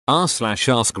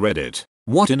r/ask Reddit.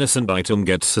 What innocent item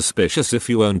gets suspicious if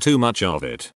you own too much of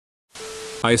it?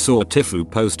 I saw a Tifu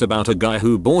post about a guy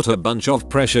who bought a bunch of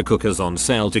pressure cookers on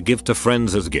sale to give to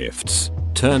friends as gifts.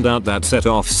 Turned out that set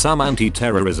off some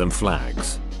anti-terrorism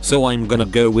flags. So I'm gonna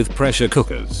go with pressure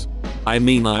cookers. I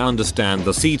mean, I understand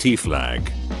the CT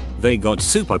flag. They got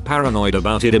super paranoid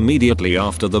about it immediately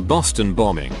after the Boston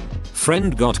bombing.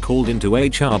 Friend got called into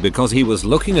HR because he was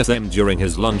looking at them during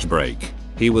his lunch break.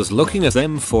 He was looking at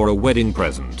them for a wedding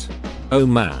present. Oh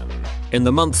man. In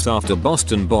the months after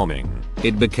Boston bombing,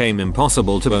 it became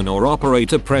impossible to own or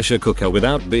operate a pressure cooker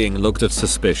without being looked at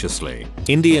suspiciously.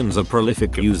 Indians are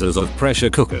prolific users of pressure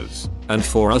cookers, and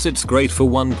for us it's great for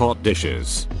one-pot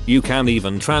dishes. You can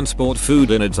even transport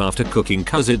food in it after cooking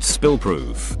cause it's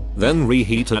spill-proof, then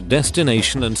reheat at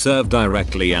destination and serve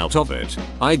directly out of it.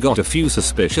 I got a few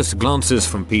suspicious glances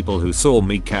from people who saw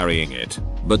me carrying it,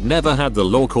 but never had the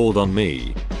law called on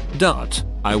me.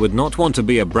 I would not want to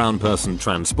be a brown person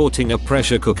transporting a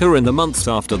pressure cooker in the months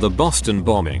after the Boston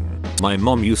bombing. My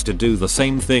mom used to do the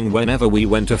same thing whenever we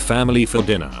went to family for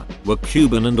dinner. We're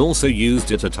Cuban and also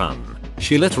used it a ton.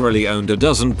 She literally owned a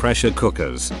dozen pressure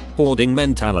cookers, hoarding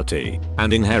mentality,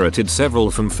 and inherited several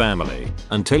from family,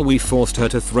 until we forced her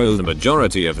to throw the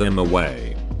majority of them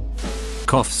away.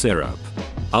 Cough syrup.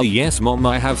 Oh yes mom,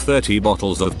 I have 30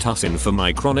 bottles of Tussin for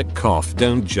my chronic cough,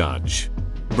 don't judge.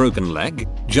 Broken leg?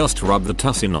 Just rub the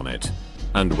Tussin on it.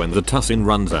 And when the Tussin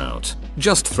runs out,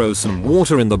 just throw some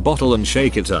water in the bottle and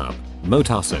shake it up. Mo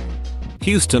Tussin.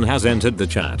 Houston has entered the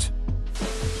chat.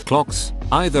 Clocks,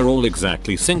 either all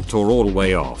exactly synced or all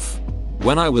way off.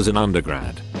 When I was in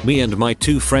undergrad, me and my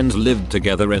two friends lived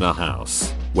together in a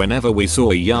house. Whenever we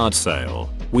saw a yard sale,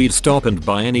 we'd stop and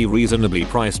buy any reasonably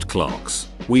priced clocks.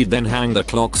 We'd then hang the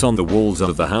clocks on the walls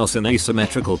of the house in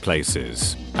asymmetrical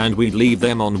places, and we'd leave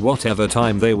them on whatever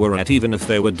time they were at even if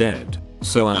they were dead.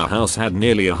 So our house had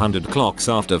nearly 100 clocks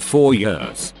after 4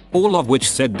 years, all of which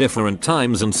said different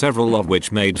times and several of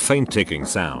which made faint ticking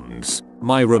sounds.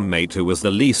 My roommate, who was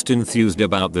the least enthused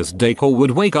about this decor,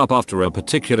 would wake up after a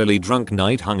particularly drunk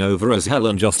night hungover as hell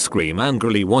and just scream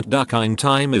angrily, "What kind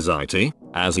time is it?"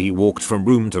 as he walked from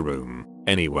room to room.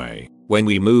 Anyway, when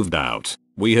we moved out,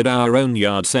 we had our own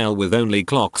yard sale with only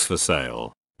clocks for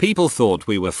sale. People thought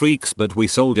we were freaks, but we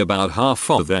sold about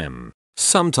half of them.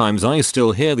 Sometimes I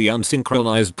still hear the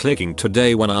unsynchronized clicking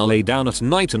today when I lay down at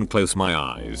night and close my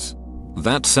eyes.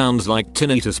 That sounds like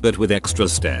tinnitus but with extra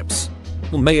steps.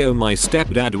 Mayo, my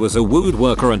stepdad was a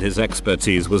woodworker and his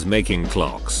expertise was making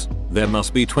clocks. There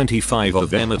must be 25 of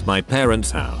them at my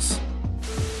parents' house.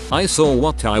 I saw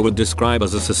what I would describe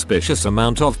as a suspicious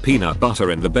amount of peanut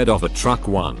butter in the bed of a truck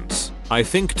once. I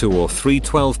think 2 or 3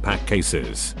 12-pack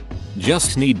cases.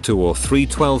 Just need 2 or 3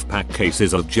 12-pack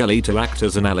cases of jelly to act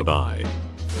as an alibi.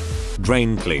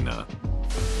 Drain cleaner.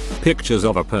 Pictures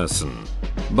of a person.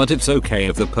 But it's okay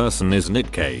if the person is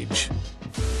Nick Cage.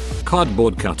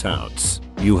 Cardboard cutouts.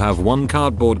 You have one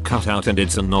cardboard cutout and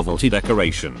it's a novelty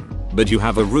decoration, but you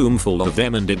have a room full of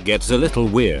them and it gets a little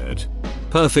weird.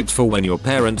 Perfect for when your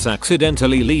parents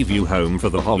accidentally leave you home for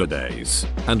the holidays,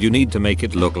 and you need to make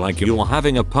it look like you're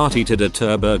having a party to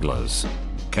deter burglars.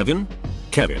 Kevin?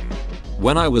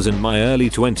 When I was in my early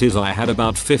 20s I had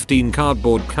about 15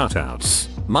 cardboard cutouts.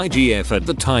 My GF at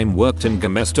the time worked in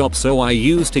GameStop, so I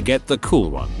used to get the cool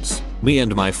ones. Me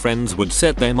and my friends would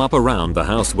set them up around the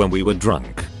house when we were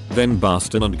drunk, then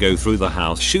bust in and go through the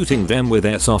house shooting them with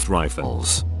airsoft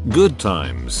rifles. Good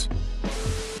times.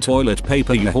 Toilet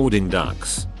paper, you hoarding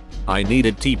ducks. I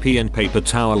needed TP and paper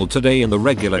towel today in the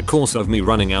regular course of me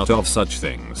running out of such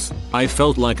things. I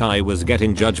felt like I was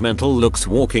getting judgmental looks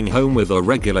walking home with a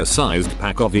regular sized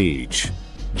pack of each.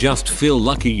 Just feel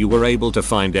lucky you were able to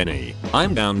find any.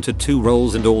 I'm down to 2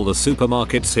 rolls and all the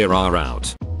supermarkets here are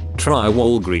out. Try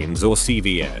Walgreens or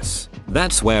CVS.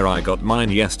 That's where I got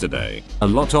mine yesterday. A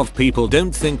lot of people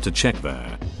don't think to check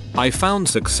there. I found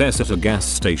success at a gas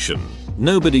station.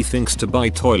 Nobody thinks to buy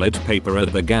toilet paper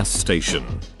at the gas station.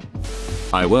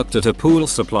 I worked at a pool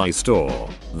supply store.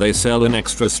 They sell an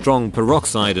extra strong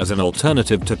peroxide as an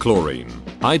alternative to chlorine.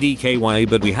 IDKY,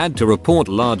 but we had to report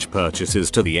large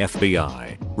purchases to the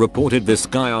FBI. Reported this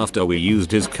guy after we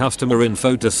used his customer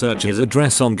info to search his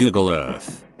address on Google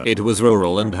Earth. It was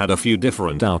rural and had a few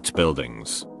different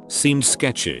outbuildings. Seemed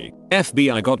sketchy.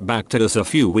 FBI got back to us a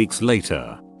few weeks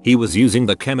later. He was using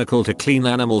the chemical to clean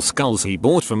animal skulls he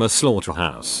bought from a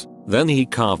slaughterhouse. Then he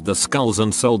carved the skulls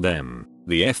and sold them.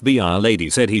 The FBI lady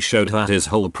said he showed her his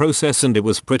whole process and it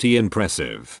was pretty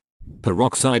impressive.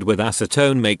 Peroxide with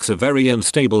acetone makes a very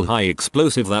unstable high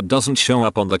explosive that doesn't show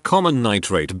up on the common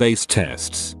nitrate based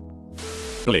tests.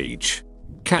 Bleach.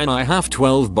 Can I have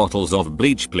 12 bottles of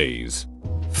bleach please?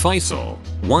 Faisal,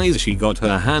 why's she got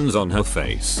her hands on her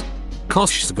face?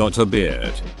 Kosh's got a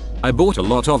beard. I bought a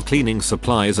lot of cleaning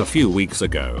supplies a few weeks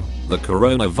ago. The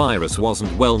coronavirus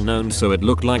wasn't well known, so it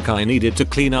looked like I needed to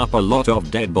clean up a lot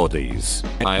of dead bodies.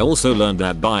 I also learned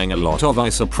that buying a lot of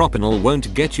isopropanol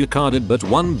won't get you carded, but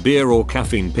one beer or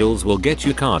caffeine pills will get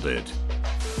you carded.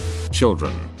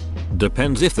 Children.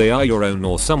 Depends if they are your own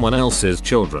or someone else's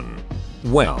children.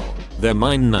 Well, they're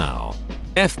mine now.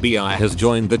 FBI has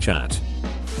joined the chat.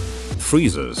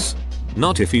 Freezers.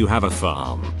 Not if you have a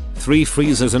farm. 3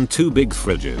 freezers and 2 big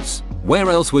fridges. Where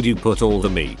else would you put all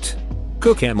the meat?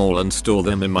 Cook them all and store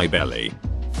them in my belly.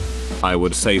 I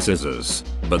would say scissors,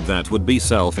 but that would be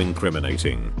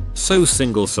self-incriminating. So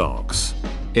single socks.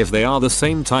 If they are the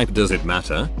same type, does it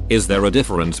matter? Is there a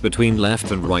difference between left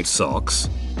and right socks?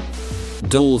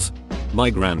 Dolls.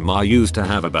 My grandma used to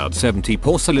have about 70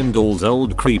 porcelain dolls,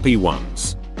 old creepy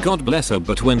ones. God bless her,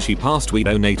 but when she passed we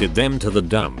donated them to the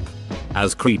dump.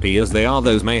 As creepy as they are,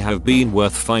 those may have been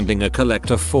worth finding a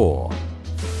collector for.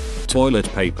 Toilet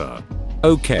paper.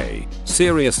 Okay,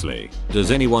 seriously, does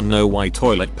anyone know why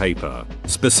toilet paper,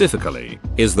 specifically,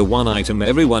 is the one item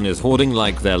everyone is hoarding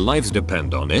like their lives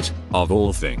depend on it, of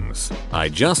all things? I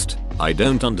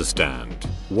don't understand.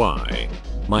 Why?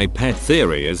 My pet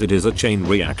theory is it is a chain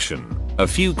reaction. A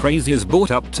few crazies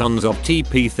bought up tons of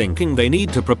TP thinking they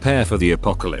need to prepare for the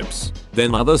apocalypse.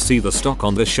 Then others see the stock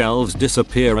on the shelves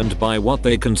disappear and buy what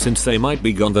they can, since they might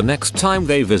be gone the next time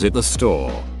they visit the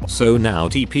store. So now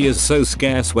TP is so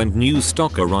scarce, when new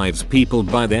stock arrives people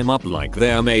buy them up like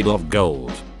they're made of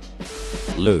gold.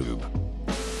 Lube.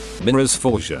 Mirrors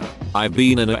for sure. I've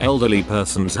been in an elderly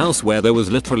person's house where there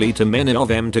was literally too many of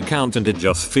them to count, and it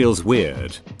just feels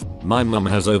weird. My mum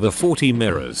has over 40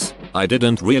 mirrors. I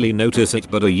didn't really notice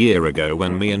it, but a year ago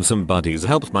when me and some buddies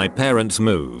helped my parents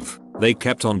move, they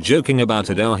kept on joking about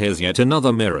it. Oh, here's yet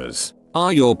another mirrors.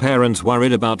 Are your parents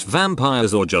worried about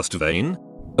vampires or just vain?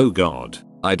 Oh god.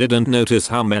 I didn't notice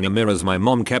how many mirrors my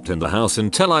mom kept in the house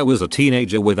until I was a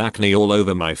teenager with acne all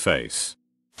over my face.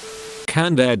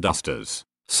 Canned air dusters.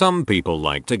 Some people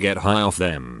like to get high off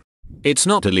them. It's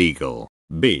not illegal.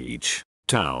 Beach.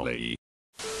 Towel-y.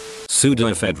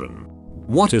 Pseudoephedrine.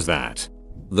 What is that?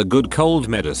 The good cold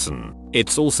medicine.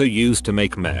 It's also used to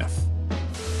make meth.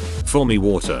 For me,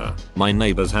 water. My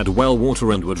neighbors had well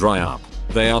water and would dry up.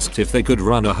 They asked if they could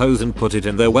run a hose and put it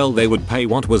in their well, they would pay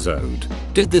what was owed.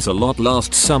 Did this a lot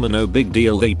last summer, no big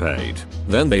deal, they paid.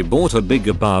 Then they bought a big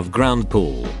above ground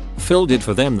pool. Filled it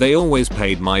for them, they always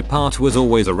paid. My part was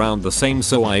always around the same,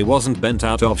 so I wasn't bent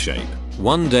out of shape.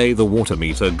 One day the water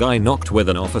meter guy knocked with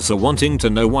an officer wanting to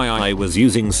know why I was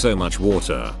using so much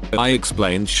water. I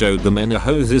explained, showed them in a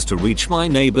hoses to reach my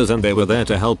neighbors, and they were there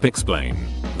to help explain.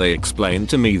 They explained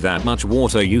to me that much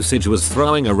water usage was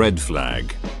throwing a red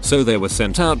flag. So they were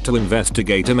sent out to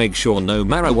investigate to make sure no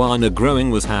marijuana growing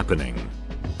was happening.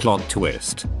 Plot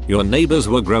twist. Your neighbors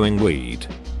were growing weed.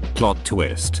 Plot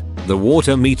twist. The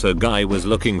water meter guy was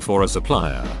looking for a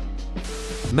supplier.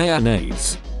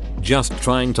 Mayonnaise. Just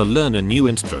trying to learn a new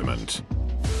instrument.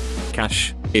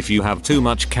 Cash. If you have too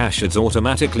much cash, it's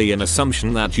automatically an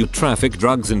assumption that you traffic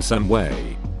drugs in some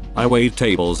way. I wait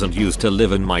tables and used to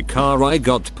live in my car. I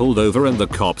got pulled over and the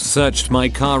cops searched my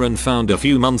car and found a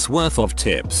few months worth of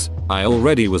tips. I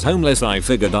already was homeless. I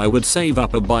figured I would save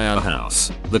up and buy a house.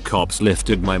 The cops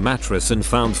lifted my mattress and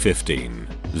found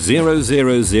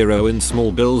 15,000 in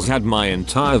small bills. Had my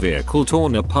entire vehicle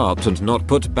torn apart and not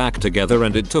put back together,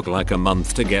 and it took like a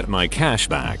month to get my cash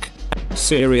back.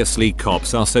 Seriously,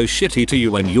 cops are so shitty to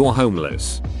you when you're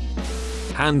homeless.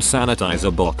 Hand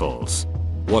sanitizer bottles.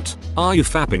 What? Are you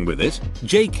fapping with it?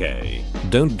 JK.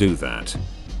 Don't do that.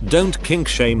 Don't kink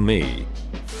shame me.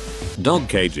 Dog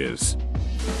cages.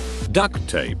 Duct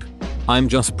tape. I'm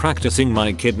just practicing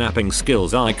my kidnapping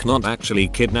skills. I'm not actually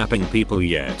kidnapping people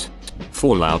yet.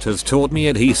 Fallout has taught me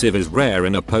adhesive is rare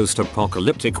in a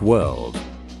post-apocalyptic world.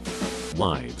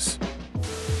 Wives.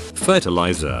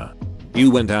 Fertilizer. You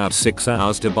went out 6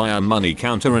 hours to buy a money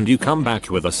counter and you come back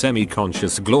with a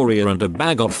semi-conscious Gloria and a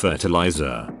bag of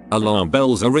fertilizer. Alarm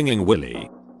bells are ringing, Willy.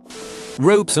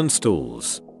 Ropes and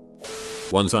stools.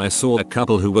 Once I saw a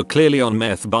couple who were clearly on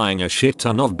meth buying a shit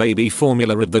ton of baby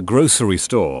formula at the grocery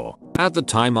store. At the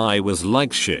time I was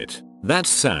like, shit, that's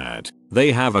sad.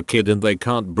 They have a kid and they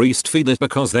can't breastfeed it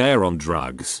because they're on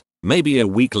drugs. Maybe a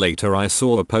week later I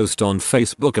saw a post on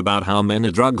Facebook about how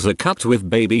many drugs are cut with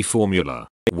baby formula,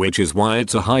 which is why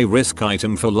it's a high risk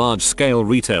item for large scale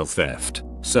retail theft.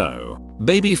 So,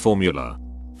 baby formula.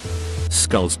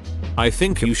 Skulls. I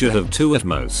think you should have 2 at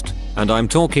most, and I'm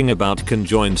talking about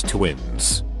conjoined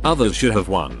twins. Others should have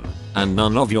 1, and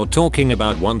none of you're talking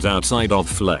about ones outside of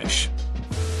flesh.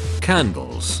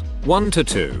 Candles. 1 to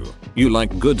 2. You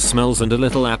like good smells and a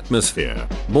little atmosphere.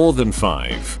 More than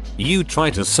 5. You try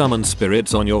to summon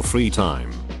spirits on your free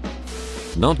time.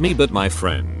 Not me, but my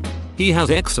friend. He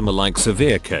has eczema like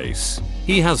severe case.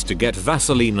 He has to get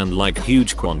Vaseline and like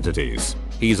huge quantities.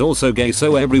 He's also gay,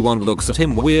 so everyone looks at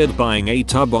him weird buying a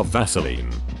tub of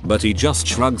Vaseline. But he just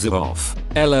shrugs it off.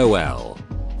 LOL.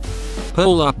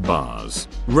 Pull up bars,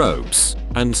 ropes,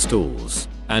 and stools.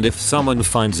 And if someone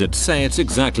finds it, say it's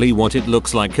exactly what it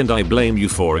looks like and I blame you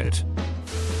for it.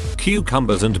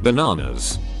 Cucumbers and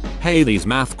bananas. Hey, these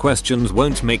math questions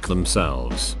won't make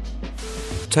themselves.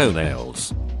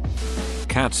 Toenails.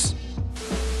 Cats.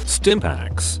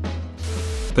 Stimpaks.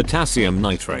 Potassium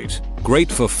nitrate. Great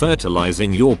for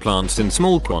fertilizing your plants in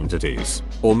small quantities.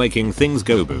 Or making things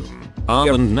go boom.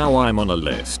 And now I'm on a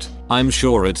list. I'm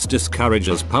sure it's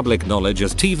discourages public knowledge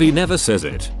as TV never says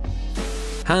it.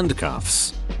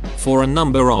 Handcuffs. For a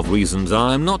number of reasons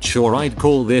I'm not sure I'd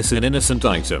call this an innocent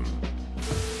item.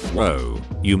 Whoa,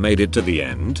 you made it to the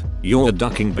end? You're a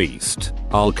ducking beast.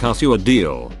 I'll cut you a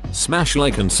deal. Smash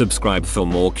like and subscribe for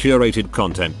more curated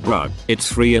content, bruh.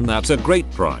 It's free and that's a great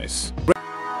price.